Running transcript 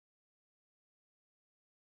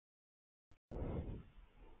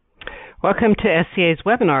Welcome to SCA's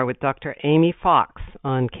webinar with Dr. Amy Fox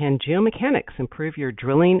on Can Geomechanics Improve Your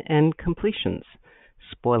Drilling and Completions?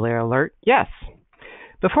 Spoiler alert, yes.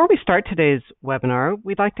 Before we start today's webinar,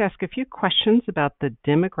 we'd like to ask a few questions about the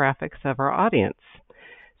demographics of our audience.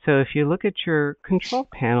 So if you look at your control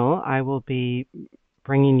panel, I will be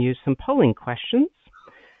bringing you some polling questions.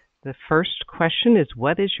 The first question is,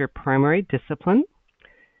 what is your primary discipline?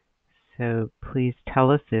 So please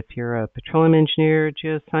tell us if you're a petroleum engineer,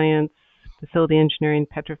 geoscience, facility engineering,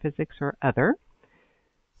 petrophysics, or other.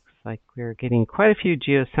 Looks like we're getting quite a few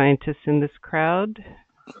geoscientists in this crowd,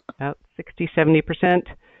 about 60–70%.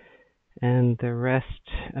 And the rest,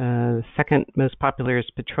 second most popular is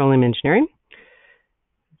petroleum engineering.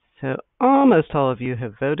 So almost all of you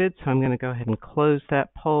have voted, so I'm going to go ahead and close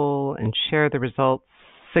that poll and share the results.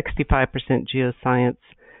 65% geoscience,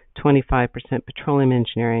 25% petroleum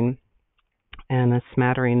engineering, and a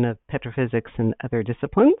smattering of petrophysics and other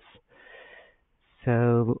disciplines.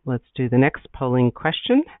 So let's do the next polling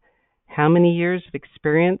question. How many years of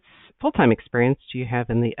experience, full-time experience, do you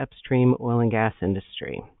have in the upstream oil and gas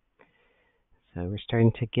industry? So we're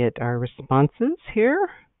starting to get our responses here.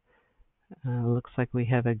 Looks like we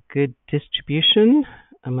have a good distribution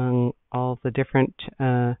among all the different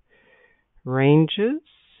ranges.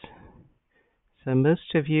 So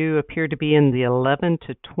most of you appear to be in the 11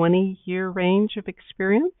 to 20 year range of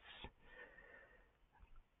experience.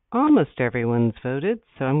 Almost everyone's voted,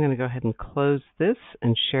 so I'm going to go ahead and close this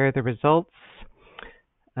and share the results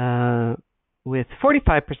with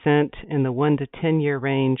 45% in the 1 to 10 year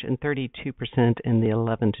range and 32% in the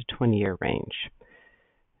 11 to 20 year range.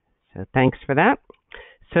 So thanks for that.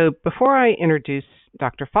 So before I introduce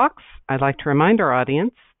Dr. Fox, I'd like to remind our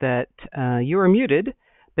audience that you are muted,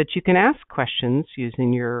 but you can ask questions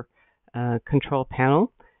using your control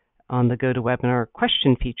panel on the GoToWebinar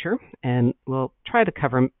question feature, and we'll try to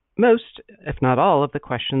cover most, if not all, of the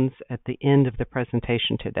questions at the end of the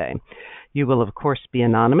presentation today. You will, of course, be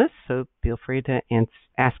anonymous, so feel free to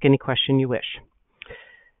ask any question you wish.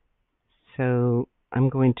 So I'm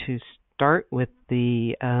going to start with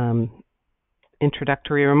the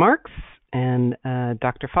introductory remarks, and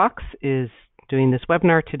Dr. Fox is doing this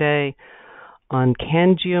webinar today on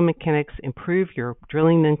Can Geomechanics Improve Your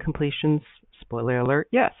Drilling and Completions? Spoiler alert,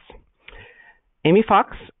 yes. Amy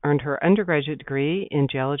Fox earned her undergraduate degree in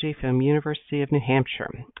geology from University of New Hampshire.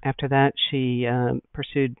 After that, she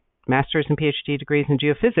pursued master's and PhD degrees in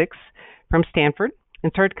geophysics from Stanford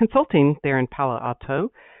and started consulting there in Palo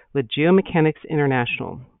Alto with Geomechanics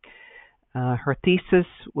International. Her thesis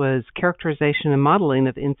was characterization and modeling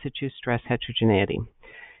of in-situ stress heterogeneity.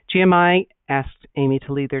 GMI asked Amy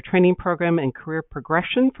to lead their training program and career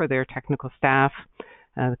progression for their technical staff.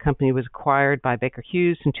 The company was acquired by Baker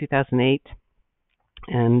Hughes in 2008.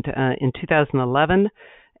 And in 2011,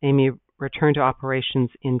 Amy returned to operations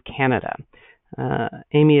in Canada.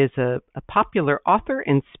 Amy is a popular author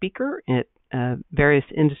and speaker at various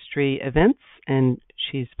industry events, and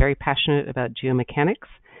she's very passionate about geomechanics.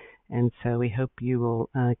 And so we hope you will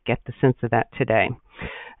get the sense of that today.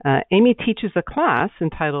 Amy teaches a class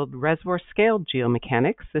entitled Reservoir Scale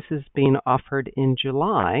Geomechanics. This is being offered in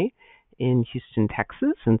July in Houston,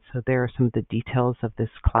 Texas, and so there are some of the details of this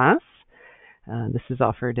class. This is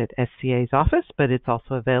offered at SCA's office, but it's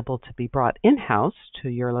also available to be brought in-house to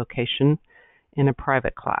your location in a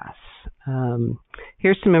private class.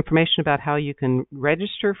 Here's some information about how you can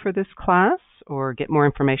register for this class or get more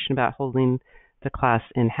information about holding the class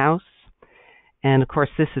in-house. And of course,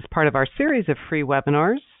 this is part of our series of free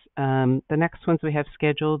webinars. The next ones we have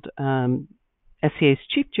scheduled, SCA's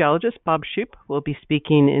Chief Geologist, Bob Shoup, will be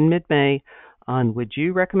speaking in mid-May on Would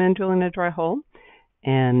You Recommend Drilling a Dry Hole?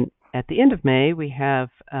 And at the end of May, we have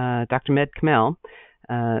Dr. Med Kamel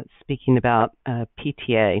speaking about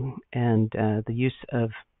PTA and the use of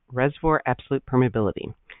reservoir absolute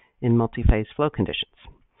permeability in multi-phase flow conditions.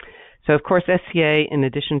 So, of course, SCA, in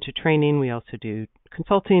addition to training, we also do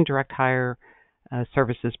consulting, direct hire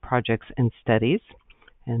services, projects, and studies.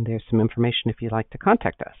 And there's some information if you'd like to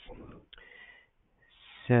contact us.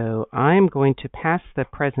 So I'm going to pass the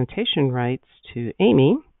presentation rights to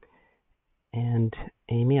Amy. And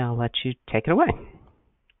Amy, I'll let you take it away.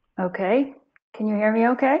 Okay. Can you hear me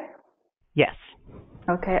okay? Yes.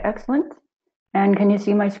 Okay, excellent. And can you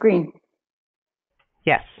see my screen?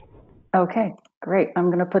 Yes. Okay, great. I'm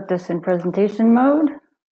going to put this in presentation mode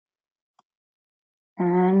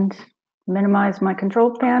and minimize my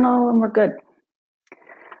control panel, and we're good.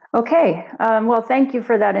 Okay, well, thank you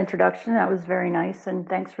for that introduction. That was very nice, and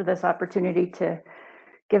thanks for this opportunity to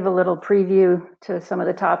give a little preview to some of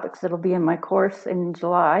the topics that'll be in my course in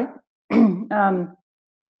July.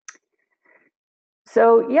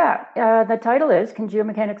 So yeah, the title is, Can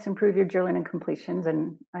Geomechanics Improve Your Drilling and Completions?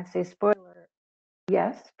 And I say spoiler,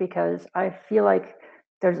 yes, because I feel like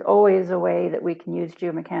there's always a way that we can use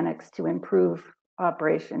geomechanics to improve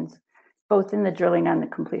operations, both in the drilling and the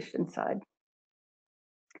completion side.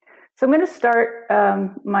 So I'm going to start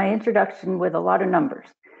my introduction with a lot of numbers.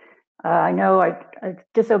 I know I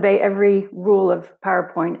disobey every rule of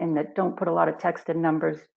PowerPoint and that don't put a lot of text in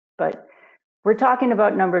numbers, but we're talking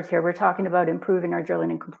about numbers here. We're talking about improving our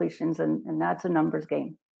drilling and completions, and that's a numbers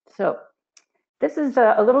game. So this is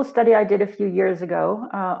a little study I did a few years ago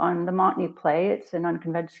on the Montney play. It's an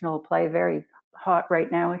unconventional play, very hot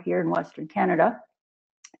right now here in Western Canada.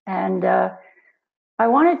 And I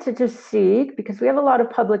wanted to just see, because we have a lot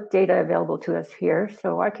of public data available to us here,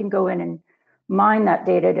 so I can go in and mine that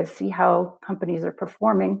data to see how companies are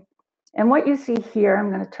performing. And what you see here,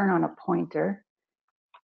 I'm going to turn on a pointer.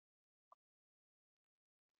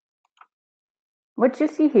 What you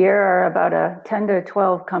see here are about 10 to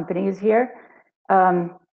 12 companies here. I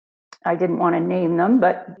didn't want to name them,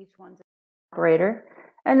 but each one's an operator.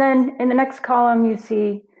 And then in the next column, you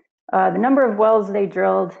see the number of wells they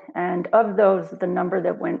drilled, and of those, the number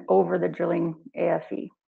that went over the drilling AFE.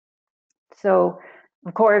 So,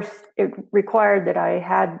 of course, it required that I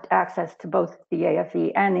had access to both the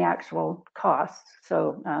AFE and the actual costs.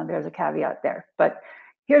 So there's a caveat there. But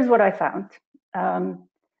here's what I found.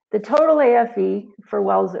 The total AFE for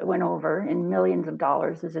wells that went over in millions of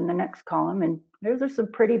dollars is in the next column, and those are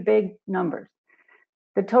some pretty big numbers.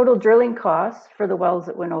 The total drilling costs for the wells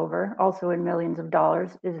that went over, also in millions of dollars,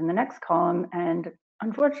 is in the next column, and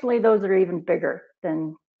unfortunately those are even bigger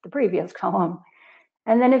than the previous column.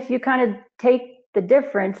 And then if you kind of take the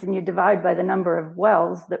difference and you divide by the number of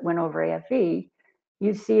wells that went over AFE,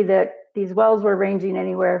 you see that these wells were ranging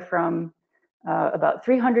anywhere from about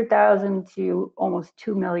 300,000 to almost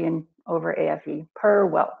 2 million over AFE per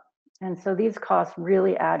well. And so these costs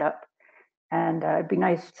really add up, and it'd be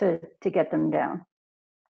nice to get them down.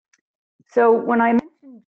 So when I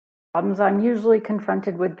mention problems, I'm usually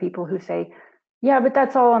confronted with people who say, yeah, but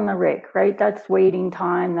that's all on the rig, right? That's waiting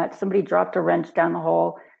time, that somebody dropped a wrench down the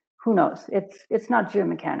hole. Who knows? It's not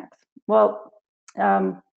geomechanics. Well,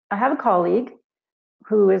 I have a colleague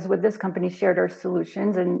who is with this company, Shared Earth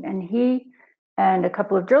Solutions, and he and a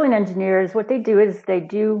couple of drilling engineers, what they do is they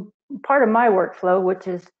do part of my workflow, which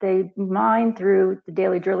is they mine through the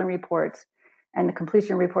daily drilling reports and the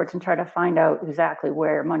completion reports and try to find out exactly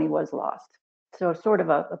where money was lost. So sort of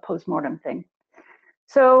a post-mortem thing.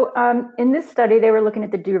 So in this study, they were looking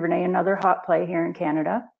at the Duvernay, another hot play here in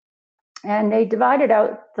Canada, and they divided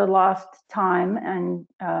out the lost time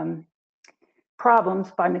and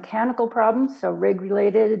problems by mechanical problems, so rig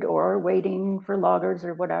related or waiting for loggers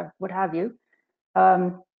or whatever, what have you.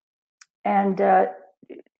 And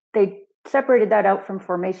they separated that out from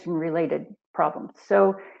formation related problems.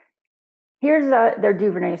 So here's their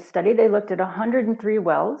Duvernay study. They looked at 103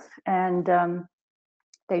 wells, and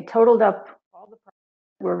they totaled up all the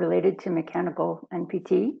problems that were related to mechanical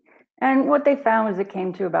NPT. And what they found was it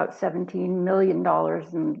came to about $17 million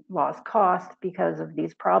in lost cost because of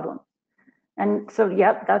these problems. And so,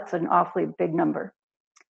 yep, that's an awfully big number.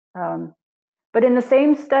 But in the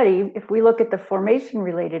same study, if we look at the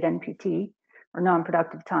formation-related NPT, or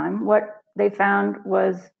non-productive time, what they found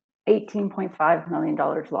was $18.5 million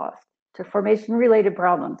lost to formation-related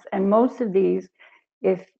problems. And most of these,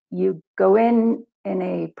 if you go in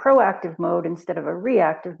a proactive mode instead of a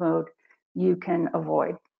reactive mode, you can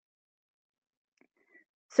avoid.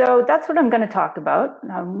 So that's what I'm going to talk about.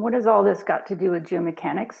 What has all this got to do with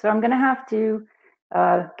geomechanics? So I'm going to have to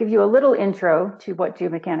give you a little intro to what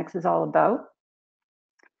geomechanics is all about.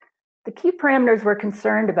 The key parameters we're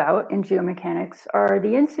concerned about in geomechanics are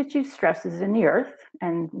the in situ stresses in the earth,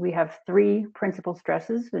 and we have three principal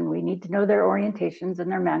stresses, and we need to know their orientations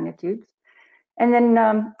and their magnitudes. And then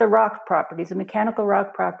the rock properties, the mechanical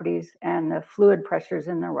rock properties, and the fluid pressures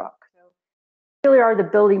in the rock. So really are the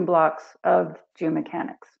building blocks of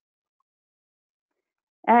geomechanics.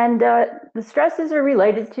 And the stresses are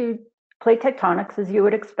related to plate tectonics, as you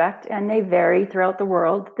would expect, and they vary throughout the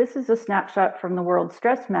world. This is a snapshot from the world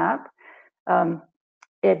stress map.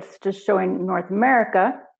 It's just showing North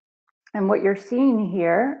America. And what you're seeing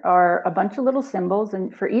here are a bunch of little symbols.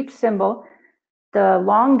 And for each symbol, the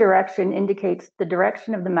long direction indicates the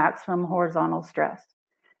direction of the maximum horizontal stress.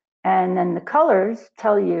 And then the colors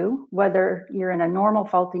tell you whether you're in a normal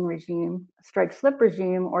faulting regime, strike slip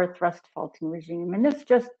regime, or a thrust faulting regime. And this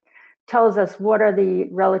just tells us what are the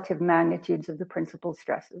relative magnitudes of the principal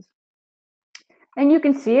stresses. And you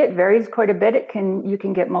can see it varies quite a bit. You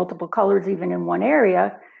can get multiple colors even in one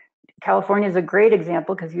area, California is a great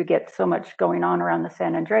example because you get so much going on around the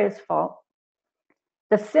San Andreas Fault.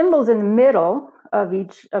 The symbols in the middle of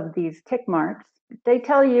each of these tick marks, they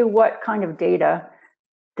tell you what kind of data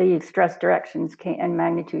the stress directions and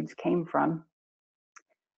magnitudes came from.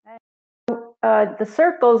 The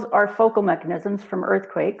circles are focal mechanisms from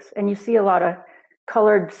earthquakes, and you see a lot of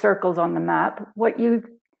colored circles on the map. What you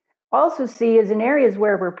also see is in areas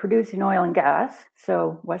where we're producing oil and gas,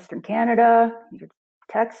 so Western Canada,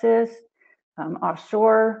 Texas,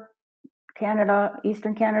 offshore Canada,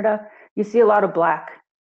 Eastern Canada, you see a lot of black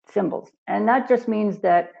symbols. And that just means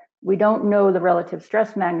that we don't know the relative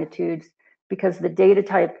stress magnitudes because the data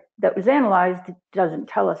type that was analyzed doesn't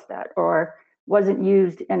tell us that, or wasn't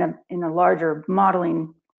used in a larger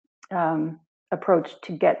modeling approach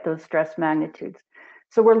to get those stress magnitudes.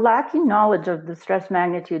 So we're lacking knowledge of the stress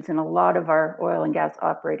magnitudes in a lot of our oil and gas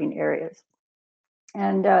operating areas.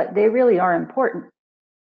 And they really are important.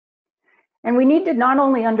 And we need to not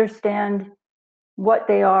only understand what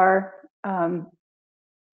they are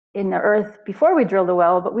in the earth before we drill the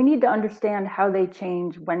well, but we need to understand how they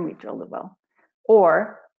change when we drill the well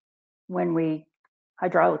or when we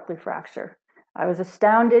hydraulically fracture. I was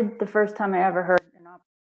astounded the first time I ever heard an operator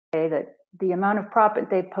say that the amount of proppant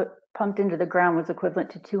they pumped into the ground was equivalent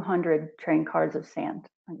to 200 train cars of sand.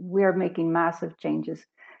 We are making massive changes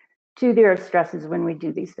to the earth stresses when we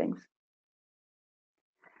do these things.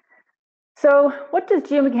 So what does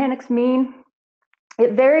geomechanics mean?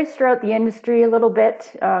 It varies throughout the industry a little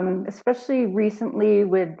bit, especially recently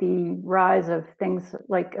with the rise of things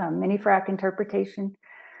like mini-frac interpretation.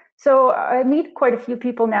 So I meet quite a few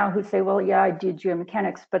people now who say, well, yeah, I do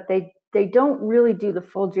geomechanics, but they don't really do the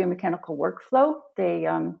full geomechanical workflow.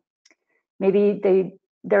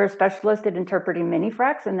 They're a specialist at interpreting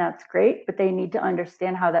mini-fracs, and that's great, but they need to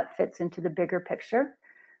understand how that fits into the bigger picture.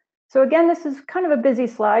 So again, this is kind of a busy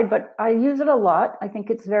slide, but I use it a lot. I think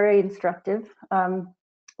it's very instructive.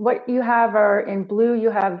 What you have are in blue,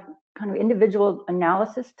 you have kind of individual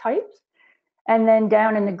analysis types. And then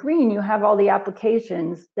down in the green, you have all the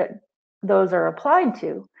applications that those are applied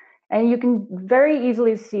to. And you can very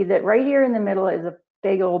easily see that right here in the middle is a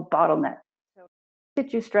big old bottleneck. So in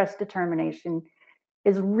situ stress determination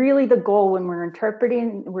is really the goal when we're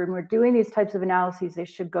interpreting, when we're doing these types of analyses. They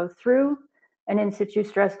should go through an in situ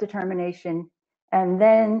stress determination and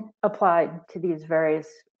then applied to these various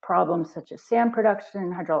problems such as sand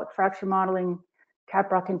production, hydraulic fracture modeling,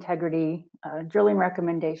 caprock integrity, drilling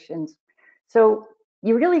recommendations. So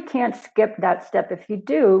you really can't skip that step. If you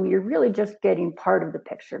do, you're really just getting part of the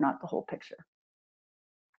picture, not the whole picture.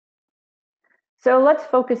 So let's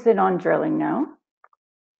focus in on drilling now.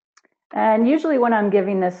 And usually when I'm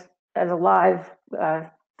giving this as a live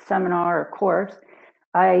seminar or course,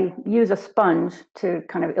 I use a sponge to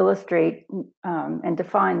kind of illustrate and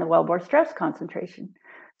define the wellbore stress concentration.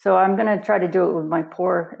 So I'm going to try to do it with my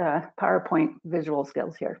poor PowerPoint visual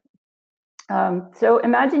skills here. So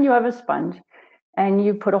imagine you have a sponge and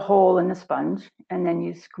you put a hole in the sponge and then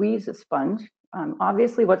you squeeze the sponge.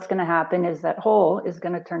 Obviously what's going to happen is that hole is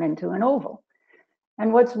going to turn into an oval.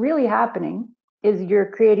 And what's really happening is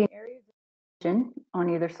you're creating areas of tension on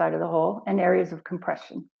either side of the hole and areas of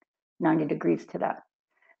compression, 90 degrees to that.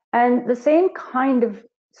 And the same kind of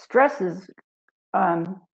stresses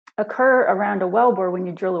occur around a wellbore when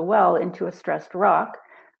you drill a well into a stressed rock.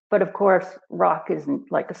 But of course, rock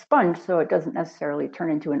isn't like a sponge, so it doesn't necessarily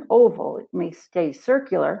turn into an oval. It may stay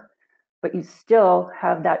circular, but you still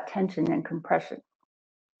have that tension and compression.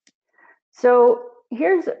 So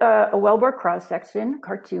here's a wellbore cross-section,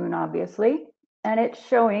 cartoon obviously, and it's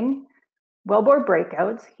showing wellbore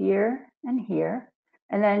breakouts here,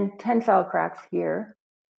 and then tensile cracks here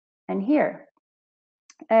and here.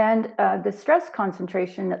 And the stress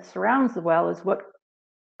concentration that surrounds the well is what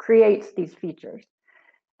creates these features.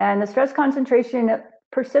 And the stress concentration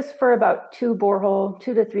persists for about 2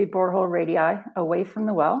 to 3 borehole radii away from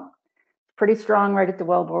the well. Pretty strong right at the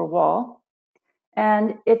wellbore wall.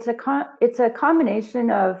 And it's a combination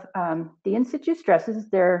of the in situ stresses,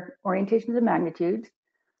 their orientations and magnitudes,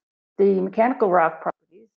 the mechanical rock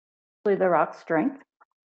properties, the rock strength,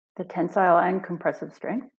 the tensile and compressive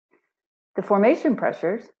strength, the formation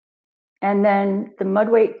pressures, and then the mud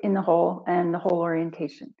weight in the hole and the hole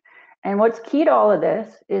orientation. And what's key to all of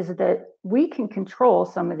this is that we can control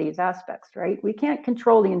some of these aspects, right? We can't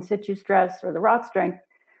control the in situ stress or the rock strength,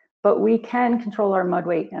 but we can control our mud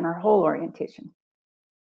weight and our hole orientation.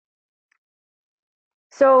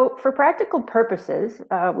 So for practical purposes,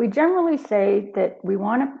 we generally say that we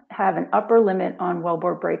want to have an upper limit on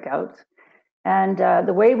wellbore breakouts. And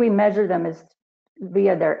the way we measure them is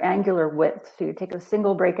via their angular width. So you take a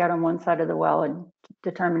single breakout on one side of the well and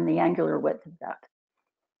determine the angular width of that.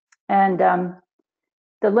 And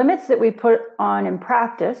the limits that we put on in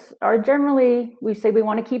practice are generally, we say we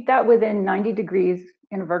want to keep that within 90 degrees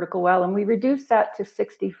in a vertical well, and we reduce that to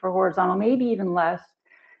 60 for horizontal, maybe even less,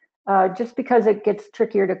 just because it gets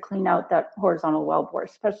trickier to clean out that horizontal wellbore,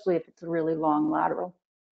 especially if it's a really long lateral.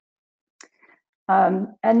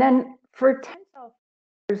 And then for tensile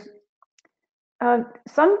fractures,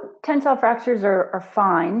 some tensile fractures are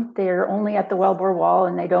fine. They're only at the wellbore wall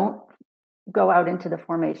and they don't go out into the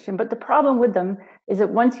formation. But the problem with them is that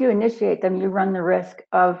once you initiate them, you run the risk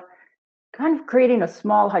of kind of creating a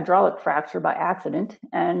small hydraulic fracture by accident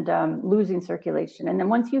and losing circulation. And then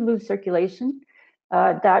once you lose circulation,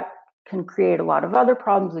 that can create a lot of other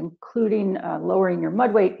problems, including lowering your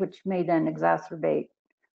mud weight, which may then exacerbate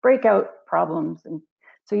breakout problems. And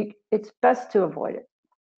so it's best to avoid it.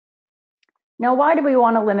 Now, why do we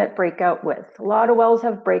want to limit breakout width? A lot of wells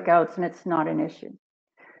have breakouts and it's not an issue.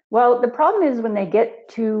 Well, the problem is when they get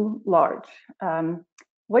too large.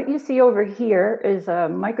 What you see over here is a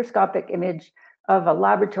microscopic image of a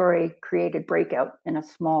laboratory created breakout in a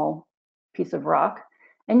small piece of rock.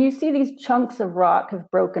 And you see these chunks of rock have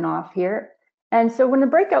broken off here. And so when the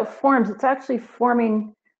breakout forms, it's actually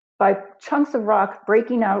forming by chunks of rock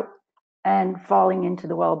breaking out and falling into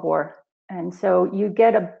the wellbore. And so you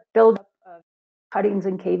get a buildup of cuttings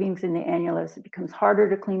and cavings in the annulus. It becomes harder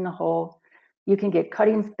to clean the hole. You can get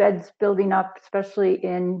cuttings beds building up, especially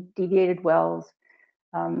in deviated wells.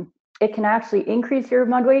 It can actually increase your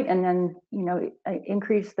mud weight and then,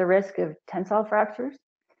 increase the risk of tensile fractures.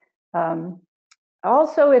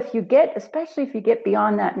 Also, especially if you get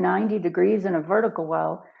beyond that 90 degrees in a vertical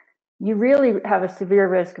well, you really have a severe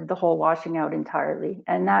risk of the hole washing out entirely.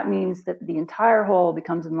 And that means that the entire hole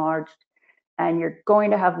becomes enlarged and you're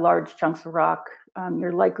going to have large chunks of rock.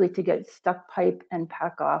 You're likely to get stuck pipe and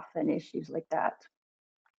pack off and issues like that.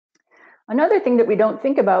 Another thing that we don't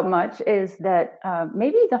think about much is that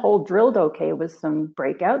maybe the hole drilled okay with some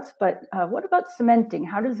breakouts, but what about cementing?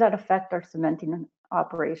 How does that affect our cementing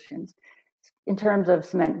operations in terms of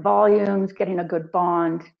cement volumes, getting a good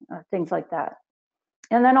bond, things like that?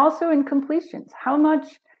 And then also in completions, how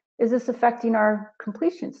much is this affecting our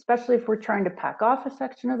completions, especially if we're trying to pack off a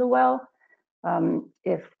section of the well,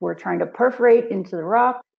 if we're trying to perforate into the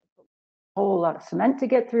rock, a whole lot of cement to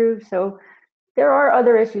get through. So there are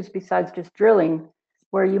other issues besides just drilling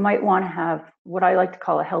where you might want to have what I like to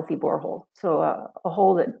call a healthy borehole. So a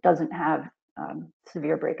hole that doesn't have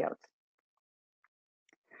severe breakouts.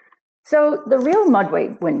 So the real mud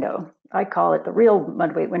weight window, I call it the real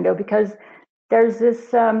mud weight window because there's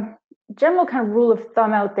this general kind of rule of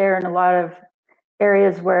thumb out there in a lot of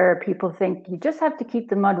areas where people think you just have to keep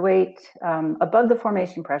the mud weight above the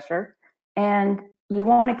formation pressure, and you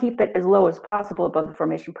want to keep it as low as possible above the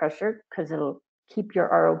formation pressure because it'll keep your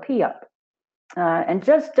ROP up. And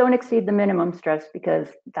just don't exceed the minimum stress because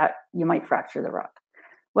that you might fracture the rock.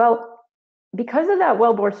 Well, because of that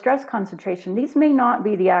wellbore stress concentration, these may not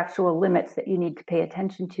be the actual limits that you need to pay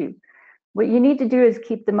attention to. What you need to do is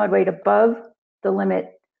keep the mud weight above the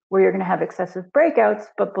limit where you're going to have excessive breakouts,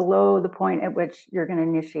 but below the point at which you're going to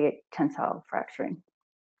initiate tensile fracturing.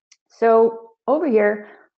 So over here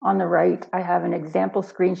on the right, I have an example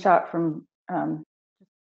screenshot from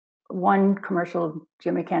one commercial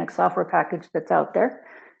geomechanics software package that's out there,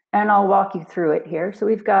 and I'll walk you through it here. So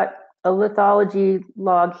we've got a lithology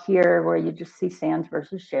log here where you just see sands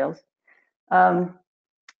versus shales.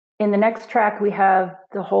 In the next track, we have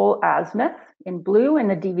the whole azimuth in blue and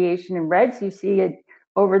the deviation in red. So you see it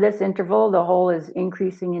over this interval, the hole is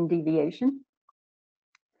increasing in deviation.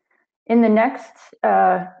 In the next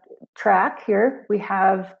track here, we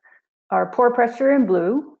have our pore pressure in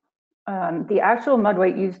blue, the actual mud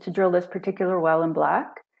weight used to drill this particular well in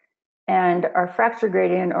black, and our fracture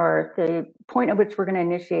gradient, or the point at which we're going to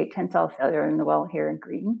initiate tensile failure in the well here in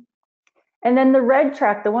green. And then the red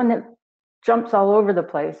track, the one that jumps all over the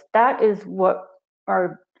place, that is what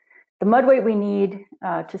the mud weight we need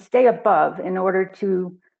to stay above in order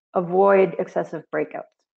to avoid excessive breakouts.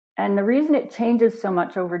 And the reason it changes so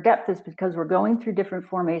much over depth is because we're going through different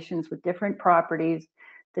formations with different properties.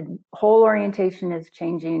 The whole orientation is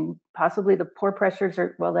changing. Possibly the pore pressures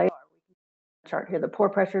are, well, they are. Chart here, the pore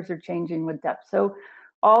pressures are changing with depth. So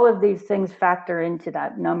all of these things factor into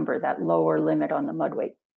that number, that lower limit on the mud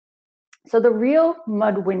weight. So the real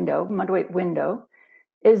mud weight window,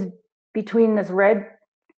 is between this red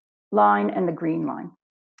line and the green line.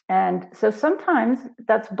 And so sometimes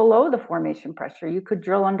that's below the formation pressure. You could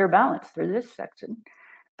drill under balance through this section.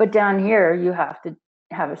 But down here, you have to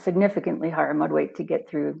have a significantly higher mud weight to get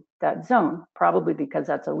through that zone, probably because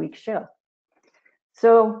that's a weak shale.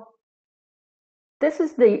 So this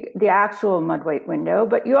is the actual mud weight window,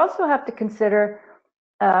 but you also have to consider,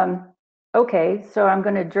 okay, so I'm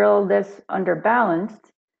going to drill this under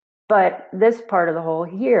balanced, but this part of the hole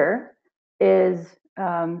here is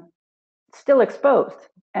still exposed.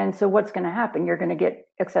 And so what's going to happen? You're going to get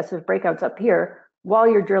excessive breakouts up here while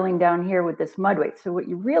you're drilling down here with this mud weight. So what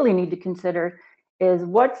you really need to consider is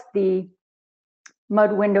what's the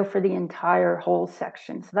mud window for the entire hole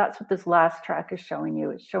section. So that's what this last track is showing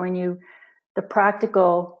you. It's showing you the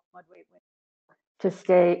practical mud weight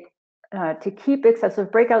window to keep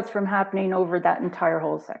excessive breakouts from happening over that entire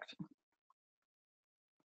hole section.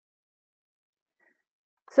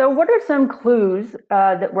 So what are some clues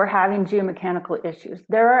that we're having geomechanical issues?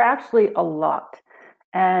 There are actually a lot.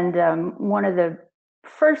 And one of the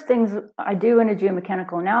first things I do in a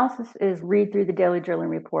geomechanical analysis is read through the daily drilling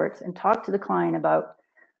reports and talk to the client about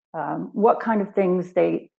what kind of things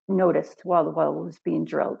they noticed while the well was being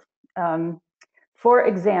drilled. For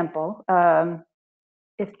example,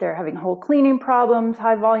 if they're having hole cleaning problems,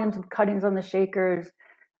 high volumes of cuttings on the shakers,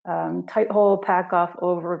 tight hole, pack off,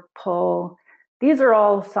 over, pull, these are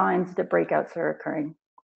all signs that breakouts are occurring.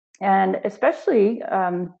 And especially,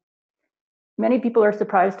 many people are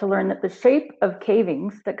surprised to learn that the shape of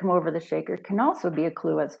cavings that come over the shaker can also be a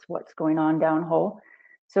clue as to what's going on downhole.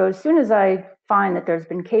 So as soon as I find that there's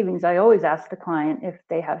been cavings, I always ask the client if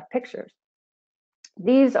they have pictures.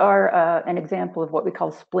 These are an example of what we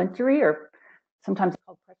call splintery, or sometimes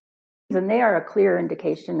called pressure, and they are a clear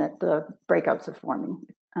indication that the breakouts are forming.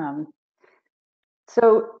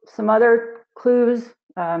 So some other clues,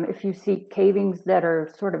 if you see cavings that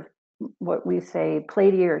are sort of what we say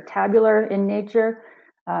platy or tabular in nature,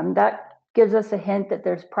 that gives us a hint that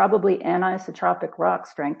there's probably anisotropic rock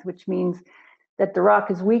strength, which means that the rock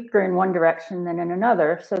is weaker in one direction than in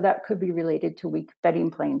another. So that could be related to weak bedding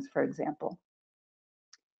planes, for example.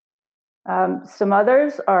 Some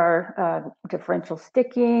others are differential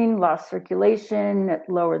sticking, lost circulation at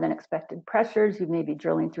lower than expected pressures. You may be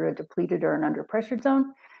drilling through a depleted or an under pressured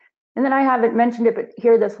zone. And then I haven't mentioned it, but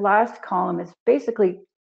here this last column is basically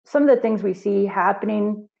some of the things we see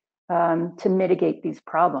happening to mitigate these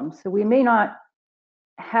problems. So we may not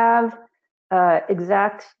have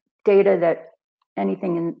exact data that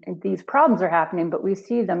anything in these problems are happening, but we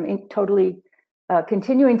see them totally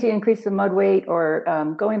continuing to increase the mud weight,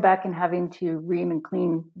 or going back and having to ream and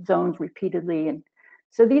clean zones repeatedly. And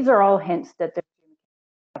so these are all hints that there's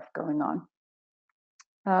stuff going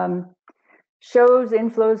on. Shows,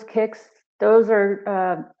 inflows, kicks, those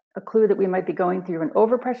are a clue that we might be going through an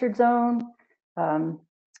overpressured zone.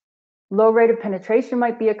 Low rate of penetration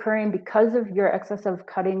might be occurring because of your excessive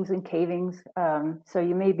cuttings and cavings. So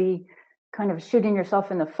you may be kind of shooting yourself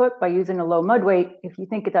in the foot by using a low mud weight if you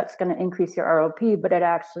think that's going to increase your ROP, but it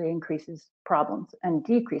actually increases problems and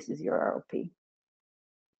decreases your ROP.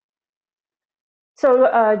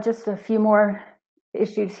 So just a few more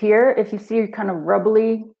issues here. If you see kind of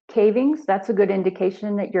rubbly cavings, that's a good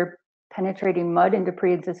indication that you're penetrating mud into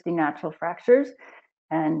pre-existing natural fractures,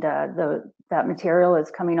 and that material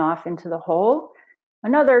is coming off into the hole.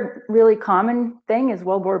 Another really common thing is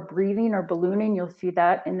wellbore breathing or ballooning. You'll see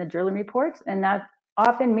that in the drilling reports, and that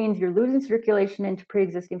often means you're losing circulation into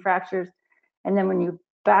pre-existing fractures, and then when you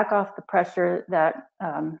back off the pressure, that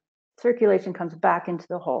circulation comes back into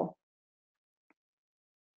the hole.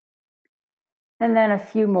 And then a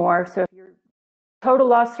few more. So if you're total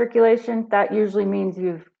loss circulation, that usually means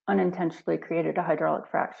you've unintentionally created a hydraulic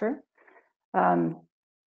fracture.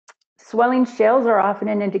 Swelling shales are often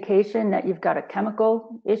an indication that you've got a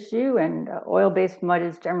chemical issue, and oil-based mud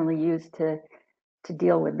is generally used to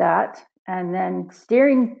deal with that. And then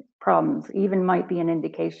steering problems even might be an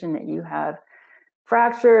indication that you have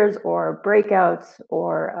fractures or breakouts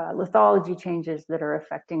or lithology changes that are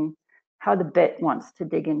affecting how the bit wants to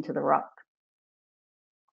dig into the rock.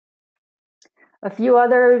 A few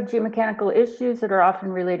other geomechanical issues that are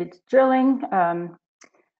often related to drilling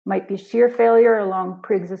might be shear failure along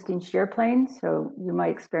pre-existing shear planes. So you might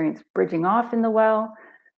experience bridging off in the well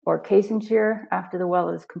or casing shear after the well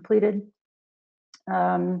is completed.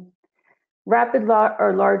 Rapid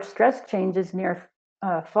or large stress changes near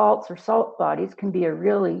faults or salt bodies can be a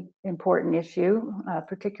really important issue,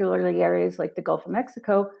 particularly areas like the Gulf of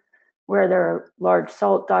Mexico, where there are large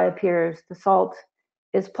salt diapirs. The salt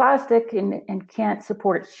is plastic and can't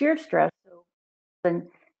support shear stress. So then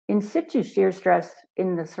in situ shear stress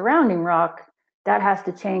in the surrounding rock, that has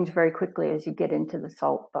to change very quickly as you get into the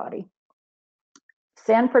salt body.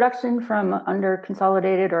 Sand production from under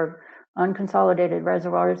consolidated or unconsolidated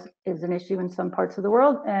reservoirs is an issue in some parts of the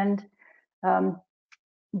world, and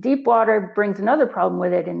deep water brings another problem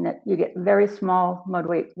with it in that you get very small mud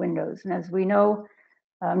weight windows. And as we know,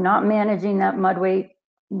 not managing that mud weight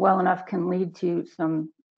well enough can lead to some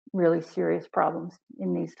really serious problems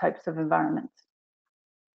in these types of environments.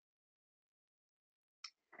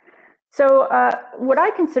 So what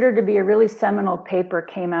I consider to be a really seminal paper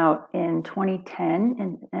came out in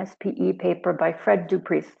 2010, an SPE paper by Fred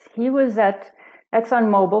Dupriest. He was at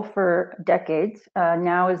ExxonMobil for decades,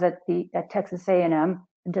 now is at Texas A&M,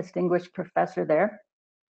 a distinguished professor there.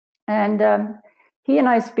 And he and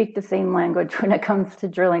I speak the same language when it comes to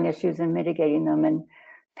drilling issues and mitigating them and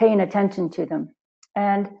paying attention to them.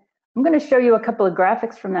 And I'm going to show you a couple of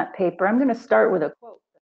graphics from that paper. I'm going to start with a quote.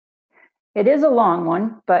 It is a long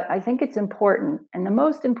one, but I think it's important. And the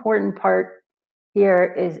most important part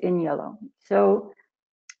here is in yellow. So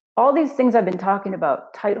all these things I've been talking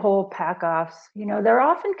about, tight hole, pack offs, they're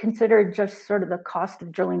often considered just sort of the cost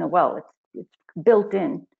of drilling a well. It's built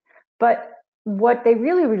in. But what they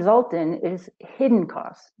really result in is hidden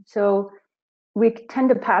costs. So we tend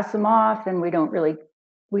to pass them off and we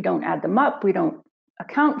don't add them up, we don't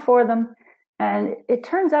account for them. And it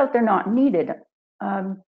turns out they're not needed.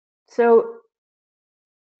 And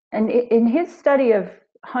in his study of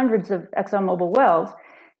hundreds of ExxonMobil wells,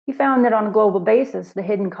 he found that on a global basis, the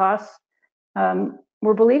hidden costs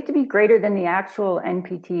were believed to be greater than the actual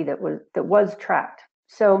NPT that was tracked.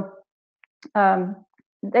 So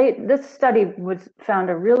this study found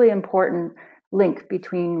a really important link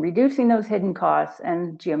between reducing those hidden costs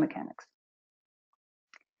and geomechanics.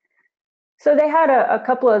 So they had a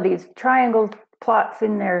couple of these triangle plots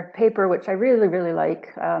in their paper, which I really, really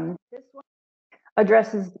like. This one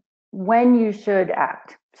addresses when you should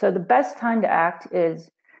act. So the best time to act is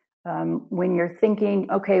when you're thinking,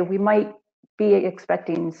 okay, we might be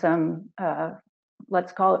expecting some,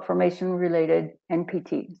 let's call it formation-related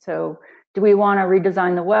NPT. So do we want to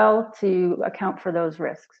redesign the well to account for those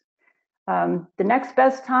risks? The next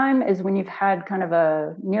best time is when you've had kind of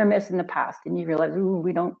a near miss in the past and you realize, ooh,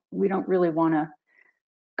 we don't really want to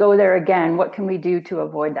go there again. What can we do to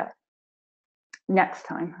avoid that next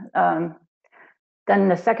time? Then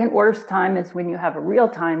the second worst time is when you have a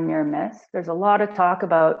real-time near miss. There's a lot of talk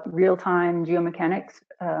about real-time geomechanics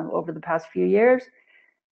over the past few years,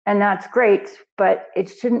 and that's great, but it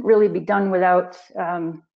shouldn't really be done without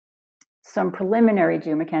some preliminary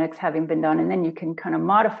geomechanics having been done, and then you can kind of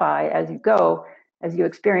modify as you go, as you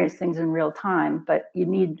experience things in real time, but you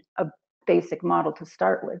need a basic model to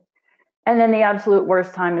start with. And then the absolute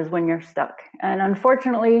worst time is when you're stuck. And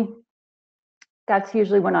unfortunately, that's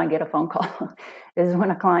usually when I get a phone call, is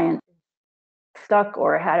when a client is stuck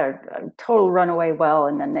or had a total runaway well,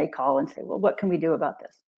 and then they call and say, well, what can we do about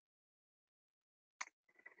this?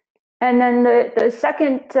 And then the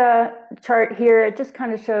second chart here, it just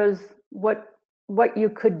kind of shows what you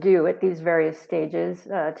could do at these various stages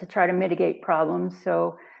to try to mitigate problems.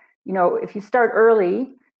 So, if you start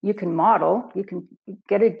early, you can model, you can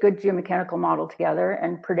get a good geomechanical model together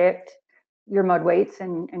and predict your mud weights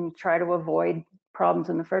and try to avoid problems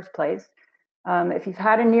in the first place. If you've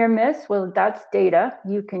had a near miss, well, that's data.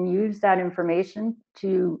 You can use that information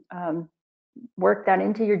to work that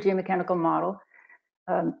into your geomechanical model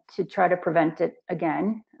to try to prevent it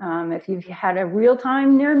again. If you've had a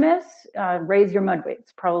real-time near miss, raise your mud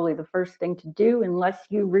weights. Probably the first thing to do, unless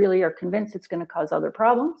you really are convinced it's going to cause other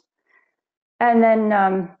problems. And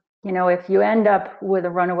then, if you end up with a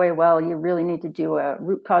runaway well, you really need to do a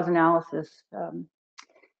root cause analysis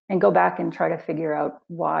and go back and try to figure out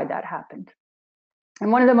why that happened.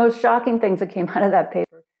 And one of the most shocking things that came out of that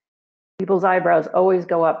paper, people's eyebrows always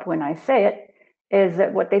go up when I say it, is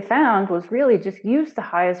that what they found was really just use the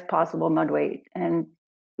highest possible mud weight. And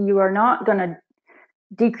you are not going to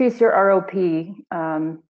decrease your ROP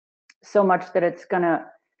so much that it's going to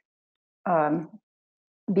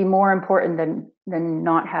be more important than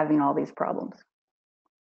not having all these problems.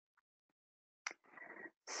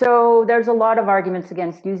 So there's a lot of arguments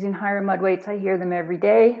against using higher mud weights. I hear them every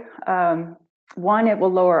day. One, it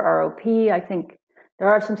will lower ROP. I think there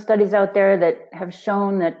are some studies out there that have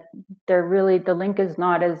shown that the link is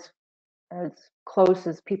not as close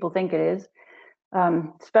as people think it is,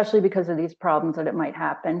 especially because of these problems that might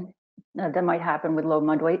happen with low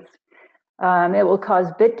mud weights. It will cause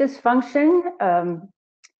bit dysfunction.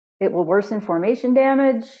 It will worsen formation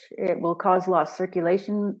damage. It will cause lost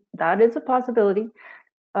circulation. That is a possibility.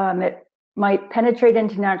 It might penetrate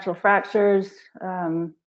into natural fractures,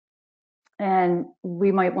 and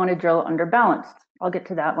we might want to drill underbalanced. I'll get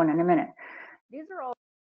to that one in a minute. These are all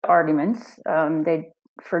arguments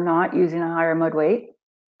for not using a higher mud weight,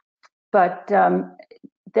 but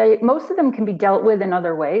most of them can be dealt with in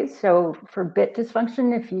other ways. So for bit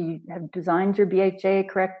dysfunction, if you have designed your BHA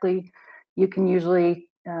correctly, you can usually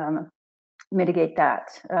mitigate that.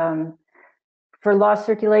 For lost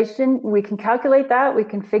circulation, we can calculate that. We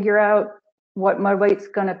can figure out what mud weight's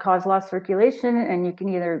going to cause lost circulation, and you can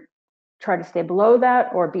either try to stay below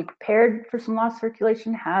that or be prepared for some lost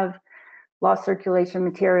circulation, have lost circulation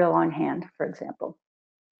material on hand, for example.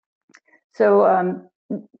 So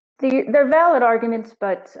they're valid arguments,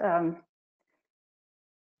 but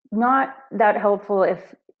not that helpful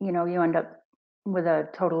if you end up with a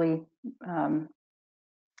totally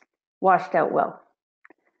washed out well.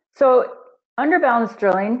 So underbalance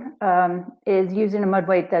drilling is using a mud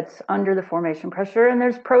weight that's under the formation pressure, and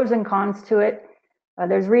there's pros and cons to it.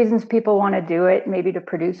 There's reasons people want to do it, maybe to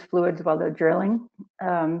produce fluids while they're drilling.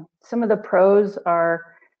 Some of the pros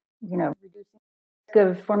are, reducing the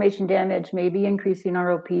risk of formation damage, maybe increasing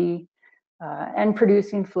ROP, and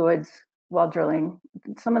producing fluids while drilling.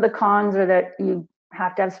 Some of the cons are that you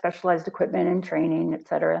have to have specialized equipment and training, et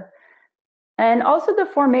cetera. And also the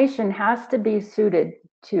formation has to be suited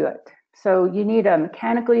to it. So you need a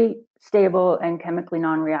mechanically stable and chemically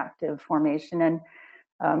non-reactive formation. And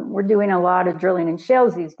we're doing a lot of drilling in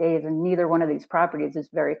shales these days, and neither one of these properties is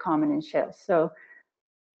very common in shales. So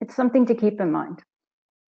it's something to keep in mind.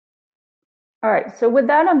 All right, so with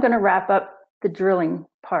that, I'm going to wrap up the drilling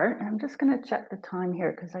part. And I'm just going to check the time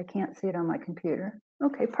here because I can't see it on my computer.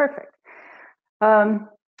 Okay, perfect. I'm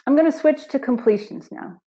going to switch to completions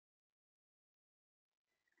now.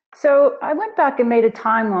 So I went back and made a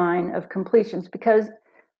timeline of completions because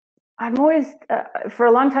I'm always, for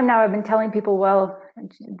a long time now, I've been telling people, well,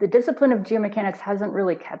 the discipline of geomechanics hasn't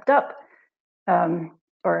really kept up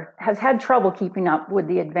or has had trouble keeping up with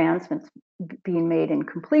the advancements being made in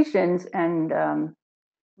completions, and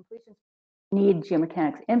completions need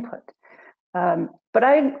geomechanics input. But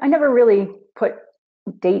I never really put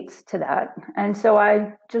dates to that. And so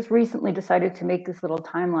I just recently decided to make this little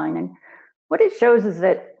timeline. And what it shows is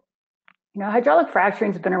that hydraulic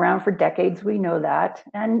fracturing has been around for decades. We know that.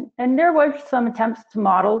 And there were some attempts to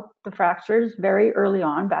model the fractures very early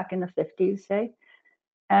on, back in the 50s, say.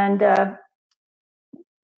 And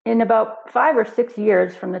in about 5 or 6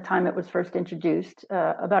 years from the time it was first introduced,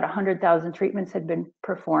 about 100,000 treatments had been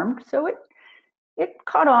performed. So it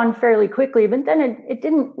caught on fairly quickly, but then it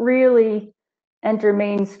didn't really enter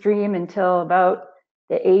mainstream until about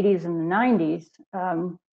the 80s and the 90s,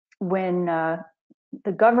 when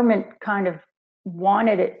the government kind of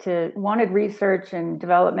wanted research and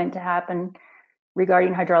development to happen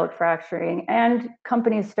regarding hydraulic fracturing, and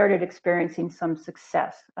companies started experiencing some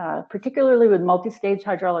success, particularly with multi-stage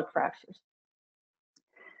hydraulic fractures.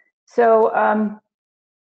 So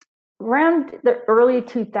around the early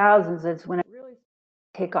 2000s is when it really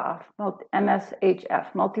took off,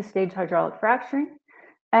 MSHF, multi-stage hydraulic fracturing,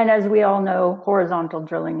 and as we all know, horizontal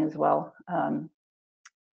drilling as well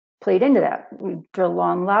played into that. We drill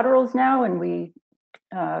long laterals now, and we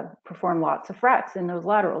perform lots of fracks in those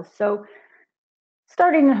laterals. So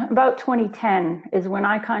starting about 2010 is when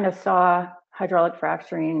I kind of saw hydraulic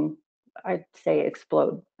fracturing, I'd say,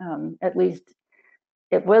 explode. At least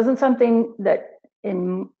it wasn't something that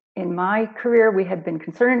in my career we had been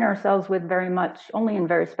concerning ourselves with very much, only in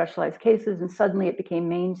very specialized cases, and suddenly it became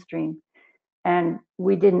mainstream. And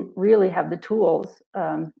we didn't really have the tools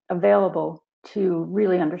available to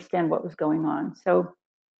really understand what was going on. So,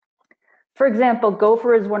 for example,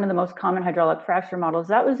 Gopher is one of the most common hydraulic fracture models.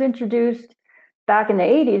 That was introduced back in the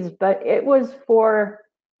 80s, but it was for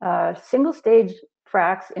single stage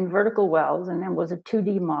fracks in vertical wells, and then was a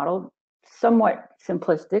 2D model, somewhat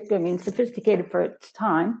simplistic. I mean, sophisticated for its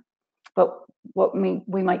time, but what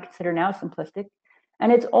we might consider now simplistic.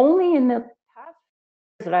 And it's only in the past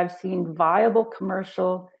that I've seen viable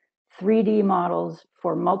commercial 3D models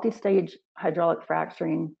for multi-stage hydraulic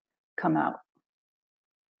fracturing come out.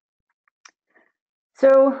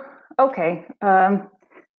 So, okay,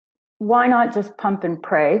 why not just pump and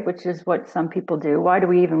pray, which is what some people do? Why do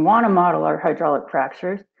we even want to model our hydraulic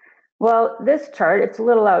fractures? Well, this chart, it's a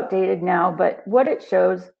little outdated now, but what it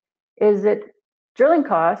shows is that drilling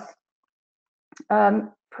costs,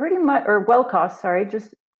 pretty much, or well costs, sorry,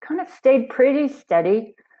 just kind of stayed pretty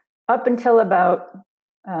steady up until about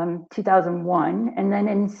 2001. And then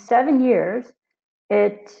in 7 years,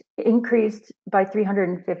 it increased by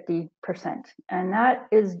 350%. And that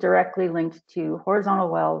is directly linked to horizontal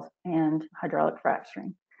wells and hydraulic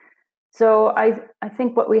fracturing. So I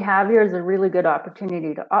think what we have here is a really good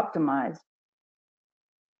opportunity to optimize.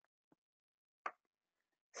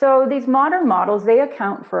 So these modern models, they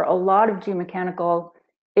account for a lot of geomechanical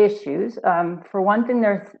issues. For one thing,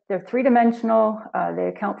 they're three-dimensional. They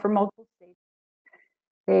account for multiple stages.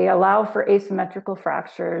 They allow for asymmetrical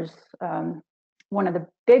fractures. One of the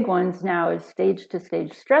big ones now is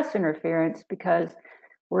stage-to-stage stress interference, because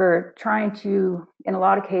we're trying to, in a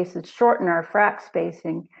lot of cases, shorten our frac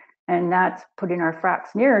spacing, and that's putting our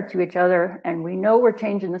fracs nearer to each other. And we know we're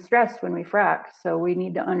changing the stress when we frac, so we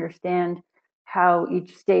need to understand how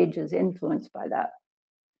each stage is influenced by that.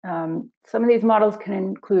 Some of these models can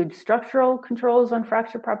include structural controls on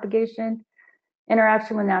fracture propagation,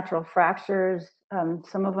 interaction with natural fractures.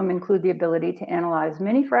 Some of them include the ability to analyze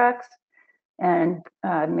mini fracs and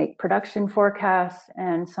make production forecasts,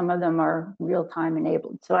 and some of them are real-time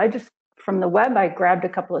enabled. So from the web, I grabbed a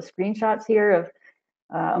couple of screenshots here of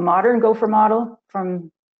a modern Gopher model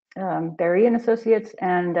from Berry and Associates,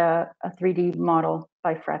 and a 3D model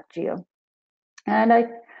by FracGeo. And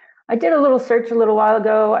I did a little search a little while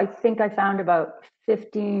ago. I think I found about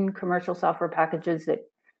 15 commercial software packages that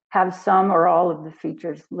have some or all of the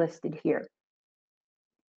features listed here.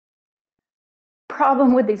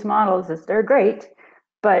 Problem with these models is they're great,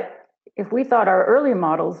 but if we thought our earlier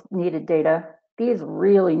models needed data, these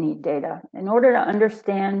really need data. In order to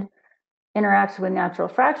understand interaction with natural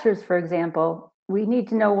fractures, for example, we need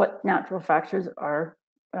to know what natural fractures are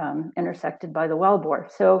intersected by the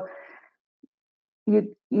wellbore. So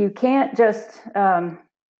you can't just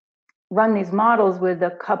run these models with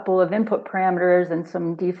a couple of input parameters and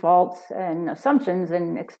some defaults and assumptions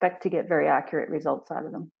and expect to get very accurate results out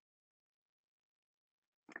of them.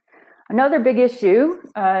 Another big issue,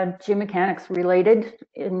 geomechanics related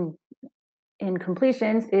in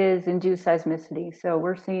completions, is induced seismicity. So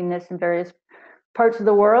we're seeing this in various parts of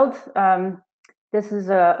the world. This is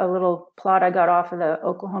a little plot I got off of the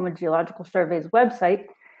Oklahoma Geological Survey's website,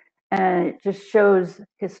 and it just shows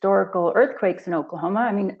historical earthquakes in Oklahoma.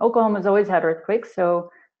 I mean, Oklahoma's always had earthquakes,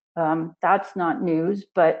 so that's not news,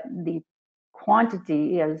 but the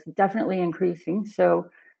quantity is definitely increasing. So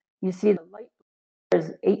you see the light is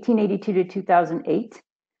 1882 to 2008.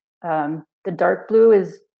 The dark blue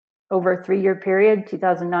is over a 3-year period,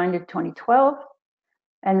 2009 to 2012.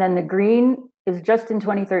 And then the green is just in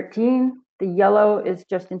 2013. The yellow is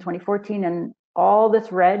just in 2014. And all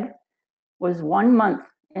this red was 1 month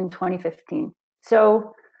in 2015.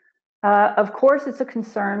 So, of course, it's a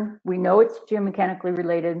concern. We know it's geomechanically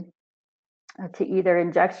related to either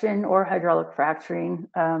injection or hydraulic fracturing.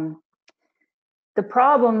 The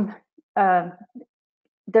problem,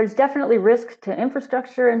 there's definitely risk to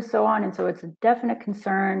infrastructure and so on, and so it's a definite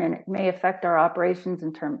concern, and it may affect our operations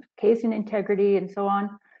in terms of casing integrity and so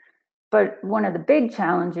on. But one of the big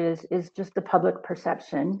challenges is just the public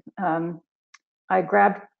perception. I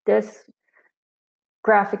grabbed this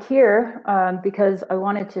graphic here because I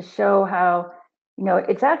wanted to show how,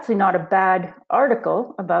 it's actually not a bad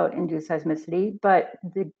article about induced seismicity, but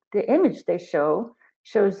the image they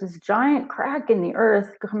shows this giant crack in the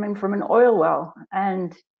earth coming from an oil well.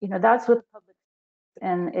 And, that's what the public,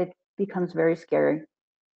 and it becomes very scary.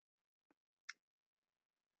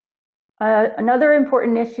 Another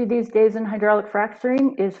important issue these days in hydraulic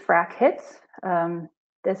fracturing is frac hits.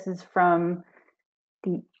 This is from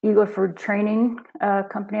the Eagle Ford Training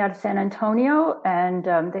Company out of San Antonio, and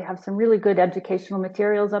they have some really good educational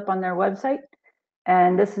materials up on their website.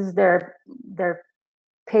 And this is their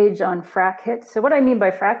page on frac hits. So what I mean by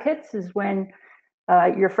frac hits is when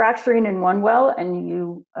you're fracturing in one well and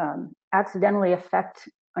you accidentally affect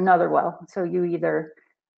another well. So you either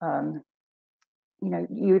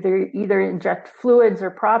either inject fluids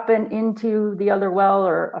or proppant into the other well,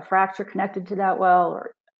 or a fracture connected to that well,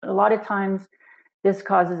 or a lot of times this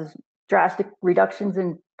causes drastic reductions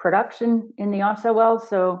in production in the offset well.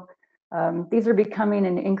 So these are becoming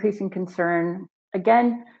an increasing concern.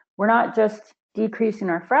 Again, we're not just decreasing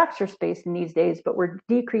our fracture spacing these days, but we're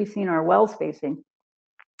decreasing our well spacing.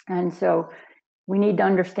 And so we need to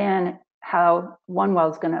understand how one well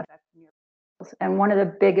is going to affect the wells. And one of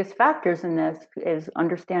the biggest factors in this is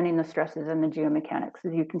understanding the stresses and the geomechanics,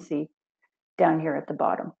 as you can see down here at the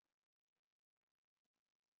bottom.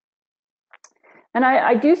 And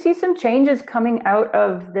I do see some changes coming out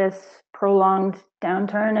of this prolonged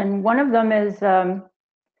downturn, and one of them is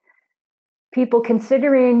people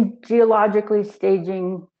considering geologically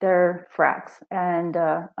staging their fracs. And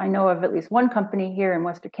I know of at least one company here in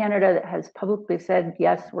Western Canada that has publicly said,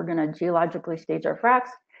 yes, we're going to geologically stage our fracs,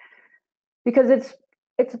 because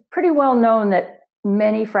it's pretty well known that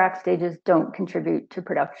many frac stages don't contribute to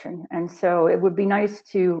production. And so it would be nice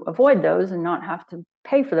to avoid those and not have to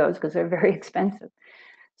pay for those because they're very expensive.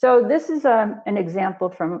 So this is an example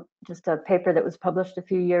from just a paper that was published a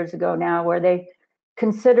few years ago now, where they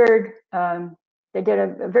considered they did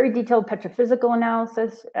a very detailed petrophysical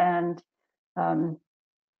analysis and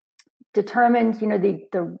determined,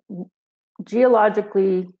 the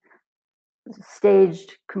geologically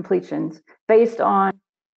staged completions based on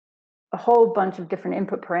a whole bunch of different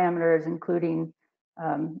input parameters, including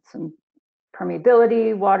some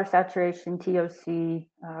permeability, water saturation, TOC,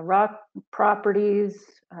 rock properties,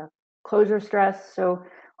 closure stress. So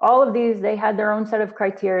all of these, they had their own set of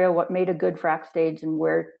criteria, what made a good frac stage and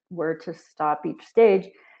where to stop each stage.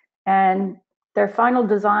 And their final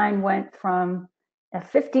design went from a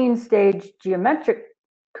 15-stage geometric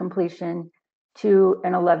completion to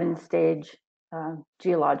an 11-stage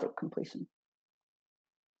geologic completion.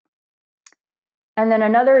 And then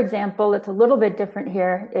another example that's a little bit different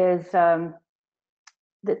here is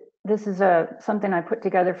this is something I put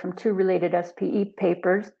together from 2 related SPE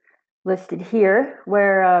papers listed here,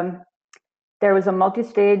 where there was a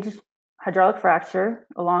multi-stage hydraulic fracture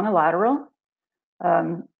along a lateral,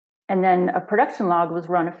 and then a production log was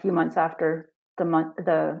run a few months after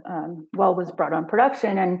the well was brought on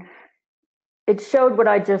production, and it showed what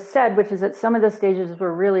I just said, which is that some of the stages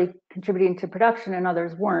were really contributing to production and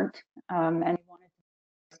others weren't, and wanted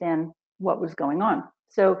to understand what was going on.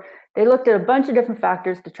 So they looked at a bunch of different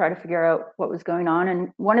factors to try to figure out what was going on.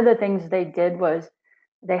 And one of the things they did was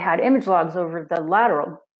they had image logs over the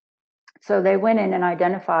lateral. So they went in and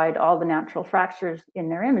identified all the natural fractures in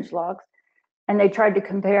their image logs, and they tried to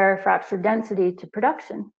compare fracture density to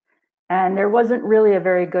production. And there wasn't really a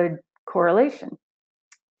very good correlation.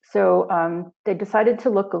 So they decided to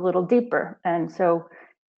look a little deeper. And so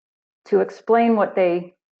to explain what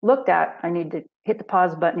they looked at, I need to hit the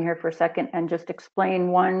pause button here for a second and just explain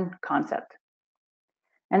one concept.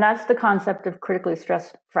 And that's the concept of critically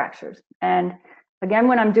stressed fractures. And again,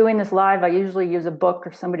 when I'm doing this live, I usually use a book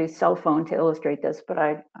or somebody's cell phone to illustrate this, but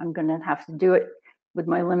I'm going to have to do it with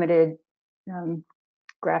my limited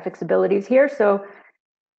graphics abilities here. So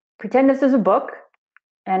pretend this is a book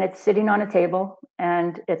and it's sitting on a table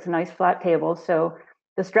and it's a nice flat table. So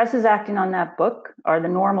the stresses acting on that book are the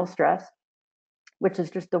normal stress, which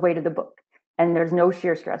is just the weight of the book. And there's no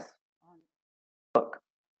shear stress on the book.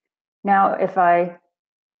 Now, if I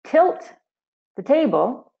tilt the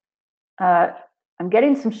table, I'm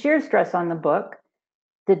getting some shear stress on the book.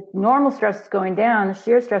 The normal stress is going down, the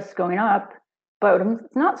shear stress is going up, but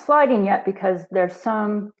it's not sliding yet because there's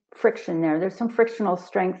some friction there. There's some frictional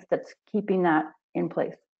strength that's keeping that in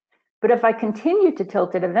place. But if I continue to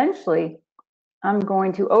tilt it, eventually, I'm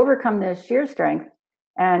going to overcome this shear strength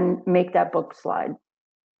and make that book slide.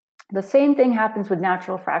 The same thing happens with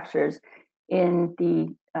natural fractures. When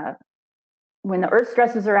the earth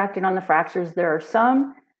stresses are acting on the fractures, there are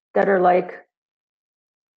some that are like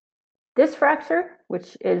this fracture,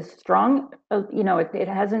 which is strong.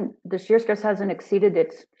 The shear stress hasn't exceeded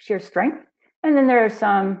its shear strength. And then there are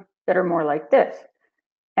some that are more like this.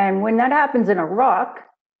 And when that happens in a rock,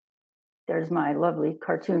 there's my lovely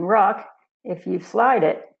cartoon rock. If you slide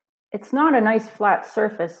it, it's not a nice flat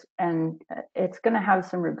surface, and it's going to have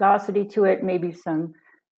some rugosity to it, maybe some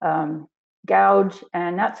gouge,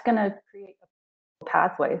 and that's going to create a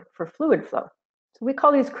pathway for fluid flow. So we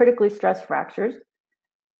call these critically stressed fractures.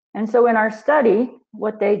 And so in our study,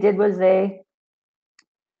 what they did was they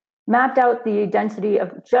mapped out the density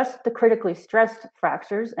of just the critically stressed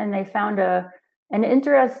fractures, and they found an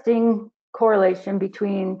interesting correlation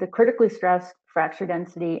between the critically stressed fracture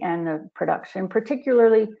density and the production,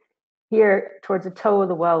 particularly here towards the toe of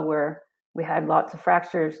the well where we had lots of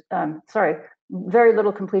fractures, very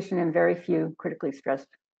little completion and very few critically stressed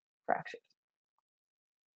fractures.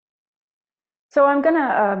 So I'm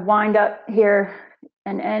gonna wind up here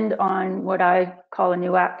and end on what I call a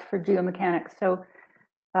new act for geomechanics. So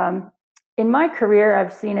in my career,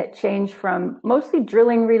 I've seen it change from mostly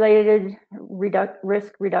drilling related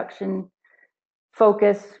risk reduction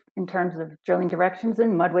focus in terms of drilling directions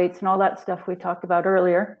and mud weights and all that stuff we talked about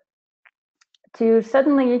earlier, to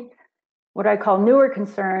suddenly what I call newer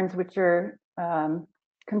concerns, which are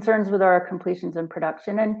concerns with our completions and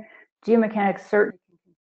production, and geomechanics certainly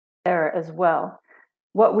there as well.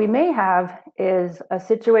 What we may have is a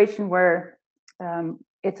situation where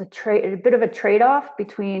it's a bit of a trade-off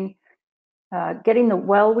between getting the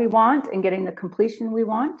well we want and getting the completion we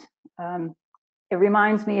want. It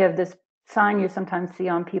reminds me of this sign you sometimes see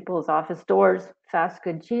on people's office doors, fast,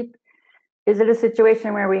 good, cheap. Is it a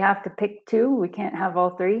situation where we have to pick two? We can't have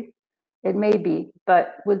all three? It may be,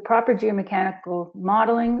 but with proper geomechanical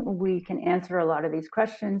modeling, we can answer a lot of these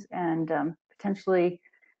questions and potentially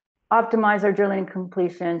optimize our drilling and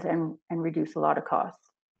completions and reduce a lot of costs.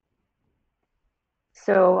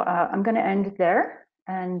 So I'm going to end there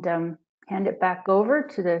and hand it back over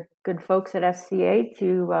to the good folks at SCA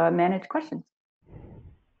to manage questions.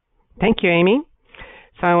 Thank you, Amy.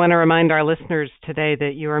 So I want to remind our listeners today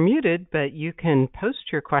that you are muted, but you can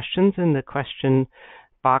post your questions in the question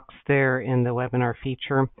box there in the webinar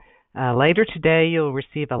feature. Later today, you'll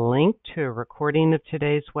receive a link to a recording of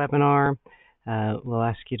today's webinar. We'll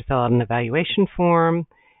ask you to fill out an evaluation form,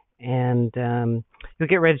 and you'll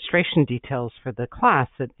get registration details for the class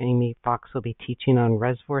that Amy Fox will be teaching on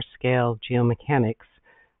reservoir scale geomechanics,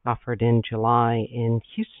 offered in July in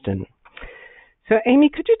Houston. So, Amy,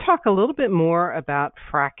 could you talk a little bit more about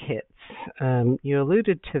frac hits? You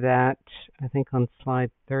alluded to that, I think, on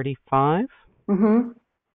slide 35. Mm-hmm.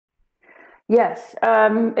 Yes,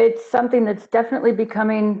 it's something that's definitely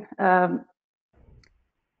becoming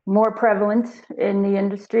more prevalent in the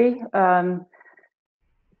industry.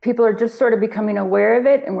 People are just sort of becoming aware of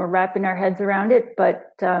it, and we're wrapping our heads around it.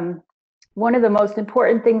 But one of the most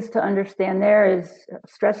important things to understand there is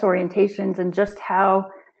stress orientations and just how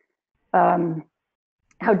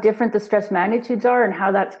different the stress magnitudes are and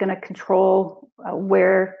how that's going to control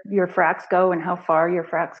where your fracs go and how far your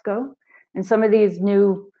fracs go. And some of these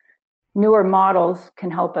newer models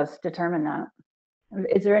can help us determine that.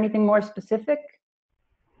 Is there anything more specific?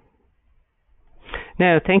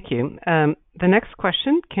 No, thank you. The next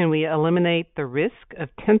question, can we eliminate the risk of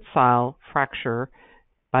tensile fracture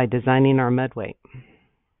by designing our mud weight?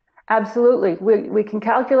 Absolutely. We can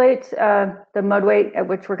calculate the mud weight at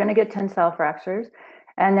which we're going to get tensile fractures,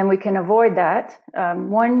 and then we can avoid that.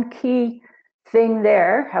 One key thing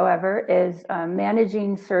there, however, is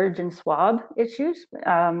managing surge and swab issues.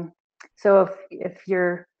 So if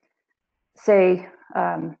you're, say,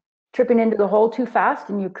 tripping into the hole too fast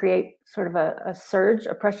and you create sort of a surge,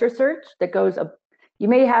 a pressure surge that goes up, you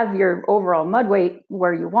may have your overall mud weight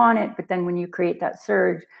where you want it, but then when you create that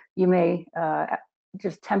surge, you may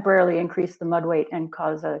just temporarily increase the mud weight and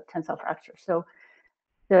cause a tensile fracture. So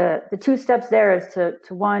the two steps there is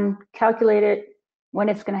to one, calculate it when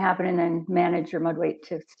it's going to happen, and then manage your mud weight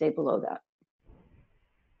to stay below that.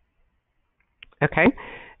 Okay.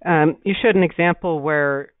 You showed an example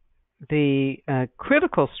where the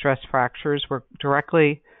critical stress fractures were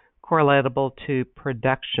directly correlatable to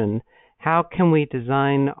production. How can we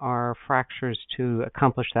design our fractures to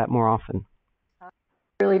accomplish that more often?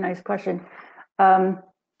 Really nice question.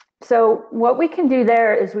 So what we can do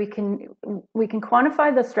there is we can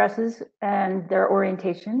quantify the stresses and their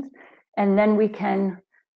orientations, and then we can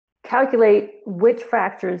calculate which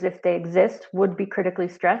fractures, if they exist, would be critically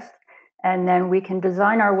stressed, and then we can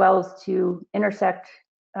design our wells to intersect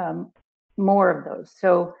more of those.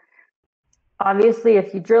 So obviously,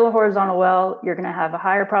 if you drill a horizontal well, you're going to have a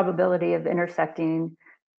higher probability of intersecting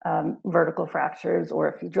vertical fractures, or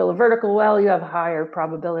if you drill a vertical well, you have a higher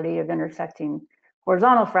probability of intersecting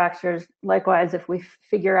horizontal fractures. Likewise, if we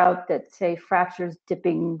figure out that, say, fractures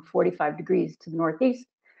dipping 45 degrees to the northeast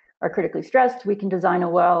are critically stressed, we can design a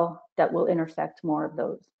well that will intersect more of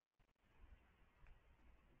those.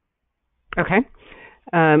 Okay.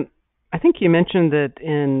 I think you mentioned that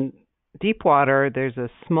in deep water, there's a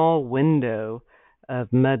small window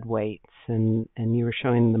of mud weights, and you were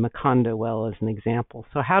showing the Macondo well as an example.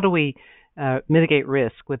 So how do we mitigate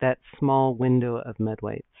risk with that small window of mud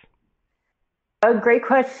weights? A great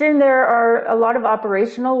question. There are a lot of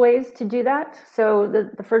operational ways to do that. So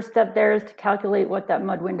the first step there is to calculate what that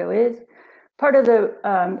mud window is. Part of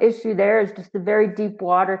the issue there is just the very deep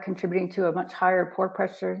water contributing to a much higher pore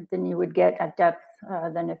pressure than you would get at depth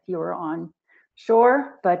than if you were on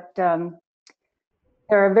shore. But there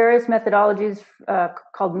are various methodologies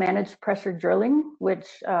called managed pressure drilling, which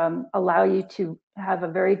allow you to have a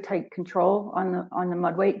very tight control on the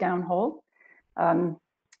mud weight downhole.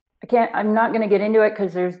 I'm not going to get into it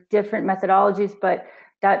because there's different methodologies, but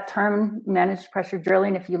that term, managed pressure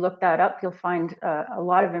drilling, if you look that up, you'll find a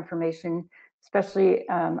lot of information, especially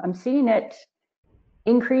I'm seeing it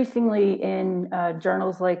increasingly in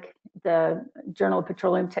journals like the Journal of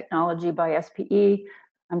Petroleum Technology by SPE.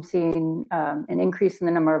 I'm seeing an increase in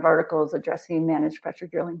the number of articles addressing managed pressure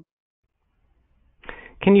drilling.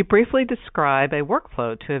 Can you briefly describe a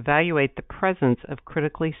workflow to evaluate the presence of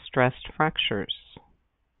critically stressed fractures?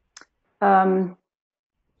 Let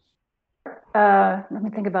me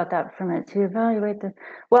think about that for a minute. To evaluate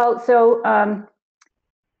so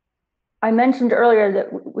I mentioned earlier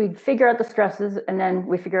that we'd figure out the stresses, and then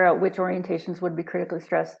we figure out which orientations would be critically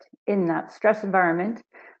stressed in that stress environment.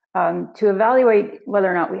 To evaluate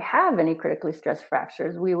whether or not we have any critically stressed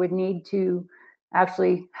fractures, we would need to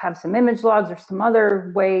actually have some image logs or some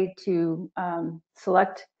other way to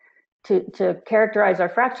select to characterize our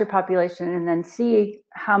fracture population and then see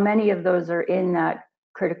how many of those are in that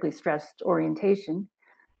critically stressed orientation.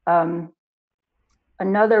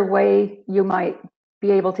 Another way you might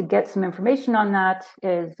be able to get some information on that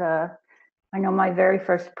is, I know my very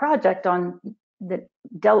first project that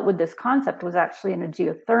dealt with this concept was actually in a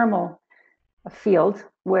geothermal field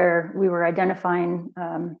where we were identifying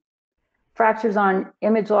fractures on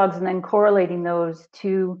image logs and then correlating those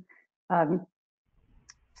to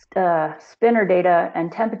spinner data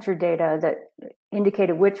and temperature data that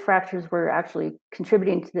indicated which fractures were actually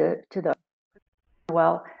contributing to the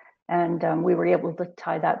well, and we were able to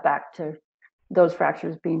tie that back to those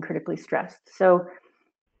fractures being critically stressed. So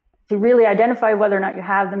to really identify whether or not you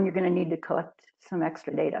have them, you're going to need to collect some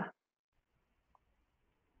extra data.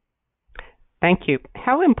 Thank you.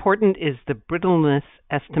 How important is the brittleness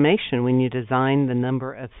estimation when you design the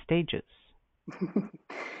number of stages?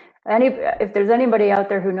 If there's anybody out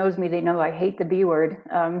there who knows me, they know I hate the B word.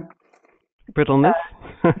 Brittleness?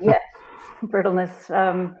 Yes, brittleness.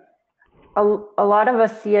 A lot of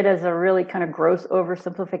us see it as a really kind of gross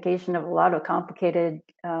oversimplification of a lot of complicated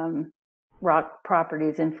rock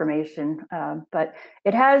properties information, but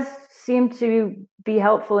it has seemed to be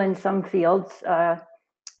helpful in some fields.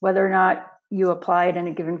 Whether or not you apply it in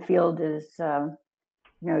a given field is,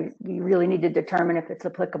 you really need to determine if it's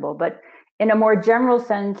applicable. But in a more general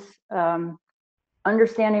sense,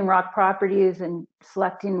 understanding rock properties and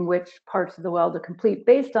selecting which parts of the well to complete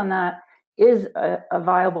based on that is a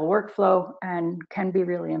viable workflow and can be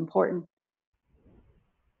really important.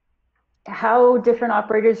 How different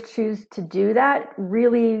operators choose to do that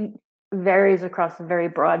really varies across a very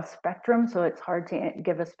broad spectrum, so it's hard to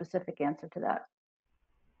give a specific answer to that.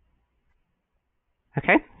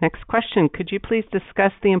 Okay, next question. Could you please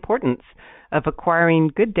discuss the importance of acquiring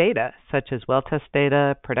good data, such as well test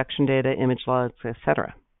data, production data, image logs,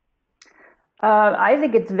 etc.? I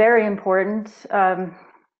think it's very important,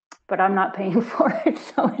 but I'm not paying for it,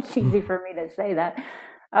 so it's easy for me to say that.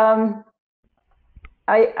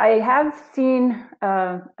 I have seen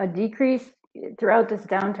a decrease throughout this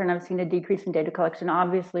downturn. I've seen a decrease in data collection,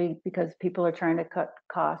 obviously, because people are trying to cut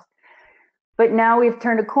costs. But now we've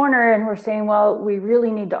turned a corner and we're saying, well, we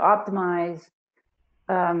really need to optimize,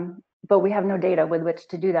 but we have no data with which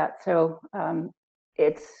to do that. So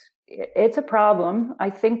it's a problem.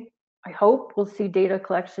 I hope we'll see data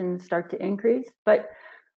collection start to increase. But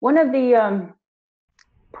one of the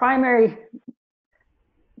primary,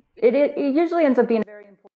 it usually ends up being very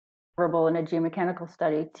important in a geomechanical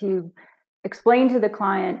study to explain to the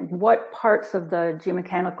client what parts of the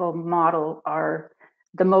geomechanical model are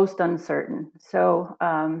the most uncertain. So,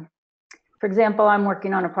 for example, I'm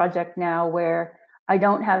working on a project now where I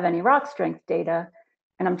don't have any rock strength data,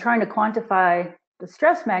 and I'm trying to quantify the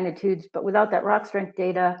stress magnitudes, but without that rock strength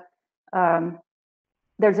data,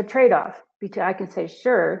 there's a trade-off. I can say,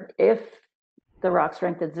 sure, if the rock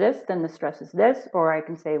strength is this, then the stress is this, or I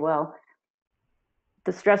can say, well,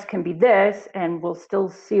 the stress can be this, and we'll still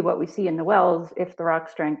see what we see in the wells if the rock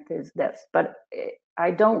strength is this. But I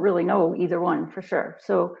don't really know either one for sure.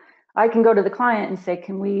 So I can go to the client and say,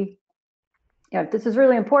 can we, if this is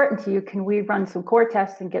really important to you, can we run some core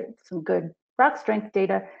tests and get some good rock strength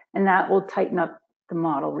data? And that will tighten up the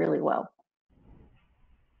model really well.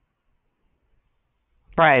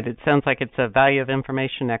 Right. It sounds like it's a value of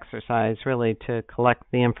information exercise, really, to collect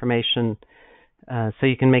the information so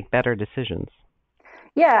you can make better decisions.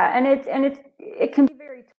 Yeah, and it can be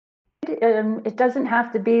very. It doesn't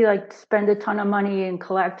have to be like spend a ton of money and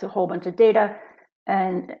collect a whole bunch of data,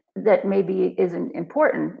 and that maybe isn't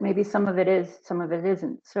important. Maybe some of it is, some of it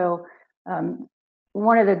isn't. So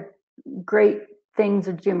one of the great things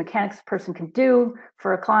a geomechanics person can do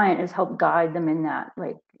for a client is help guide them in that,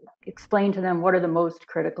 like explain to them what are the most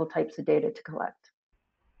critical types of data to collect.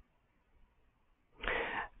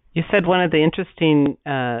 You said one of the interesting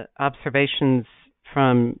observations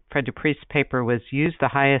from Fred Dupree's paper was use the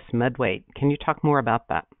highest mud weight. Can you talk more about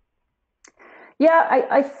that? Yeah,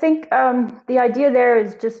 I think the idea there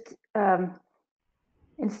is just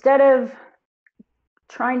instead of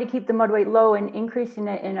trying to keep the mud weight low and increasing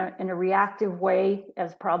it in a reactive way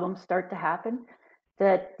as problems start to happen,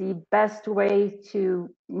 that the best way to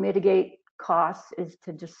mitigate costs is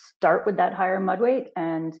to just start with that higher mud weight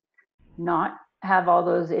and not have all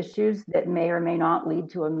those issues that may or may not lead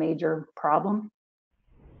to a major problem.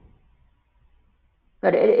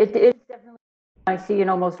 But it's definitely, I see in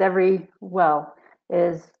almost every well,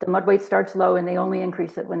 is the mud weight starts low and they only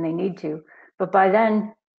increase it when they need to. But by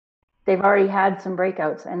then, they've already had some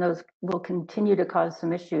breakouts and those will continue to cause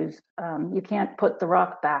some issues. You can't put the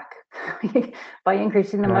rock back. By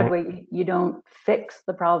increasing the mud weight, you don't fix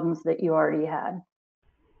the problems that you already had.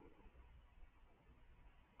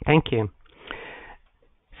 Thank you.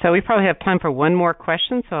 So we probably have time for one more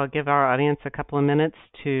question, so I'll give our audience a couple of minutes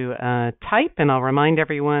to type, and I'll remind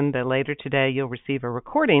everyone that later today you'll receive a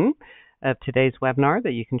recording of today's webinar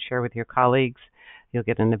that you can share with your colleagues. You'll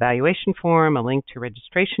get an evaluation form, a link to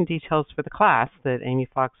registration details for the class that Amy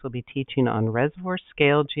Fox will be teaching on reservoir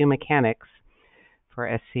scale geomechanics for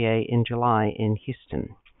SCA in July in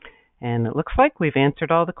Houston. And it looks like we've answered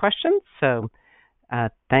all the questions, so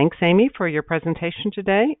thanks, Amy, for your presentation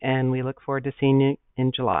today, and we look forward to seeing you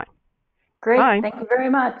in July. Great. Bye. Thank you very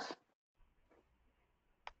much.